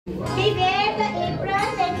We wear the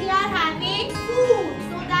apron when we are having food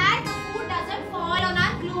so that the food doesn't fall on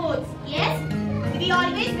our clothes. Yes? We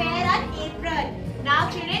always wear an apron. Now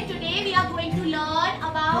children, today we are going to learn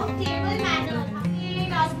about table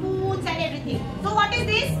manners, spoons and everything. So what is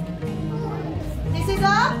this? This is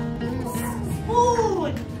a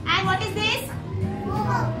spoon. And what is this?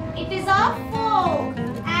 It is a fork.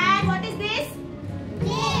 And what is this?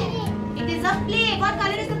 It is a plate. What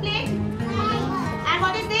color is the plate? And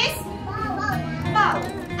what is this? Bowl.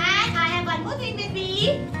 And I have one more thing with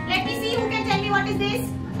me. Let me see who can tell me what is this?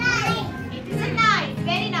 Knife. It is a knife.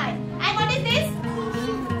 Very nice. And what is this?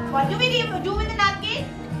 What do we do with the napkin?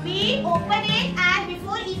 We open it and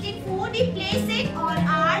before eating food, we place it on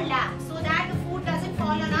our lap so that the food doesn't fall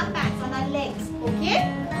on our pants, on our legs. Okay?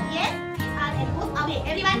 Yes? Our elbows away.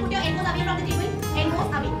 Everyone put your elbows away from the table. Elbows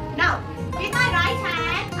away. Now, with my right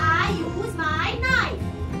hand, I use my knife.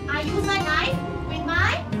 I use my knife with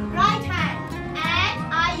my right hand. And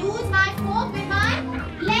I use my fork with my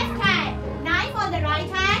left hand. Knife on the right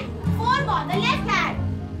hand, fork on the left hand.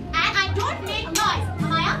 And I don't make noise.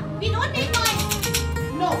 Amaya, we don't make noise.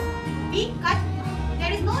 No. We cut.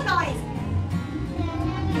 There is no noise.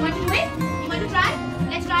 You want to do it? You want to try?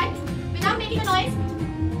 Let's try. Without making a noise.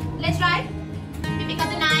 Let's try. We pick up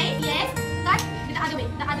the knife. Yes. Cut. With the other way.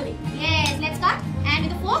 The other way. Yes. Let's cut. And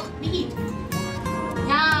with the fork, we eat.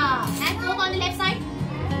 Yeah. And fork on the left side.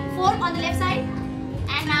 Fork on the left side.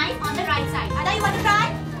 And knife on the right side. Ada, you want to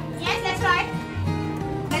try? Yes. Let's try.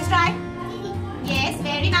 Let's try. Yes.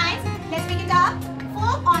 Very nice. Let's pick it up.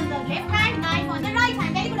 Fork on the left hand, knife on the right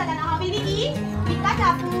hand. Very good, Ada. Now how will we eat? We cut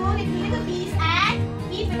our food into little piece and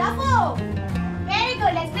eat with our fork. Very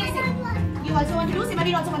good. Let's place it. You also want to do?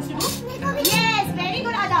 Simari also wants to do? Yes. Very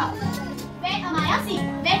good, Ada. When Amaya, see,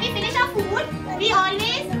 when we finish our food, we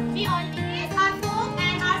always place our fork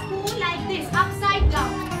and our spoon like this, upside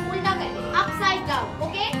down. Ulta karte, upside down.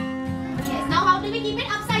 Okay? Yes. Now how do we keep it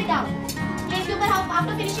upside down? Place it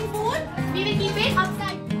after finishing food, we will keep it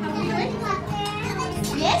upside. How do we do it?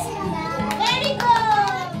 Yes? Very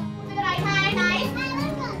good! Put with the right hand, nice.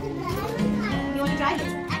 You want to try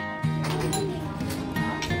this?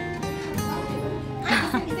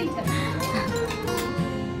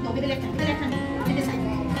 No, with the left hand. With the left hand. With this side.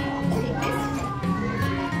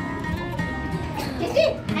 Take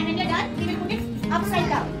it. And when you're done, we will put it upside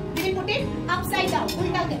down. We will put it upside down.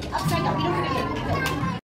 Pull down. Upside down. We don't put it here. Put it down.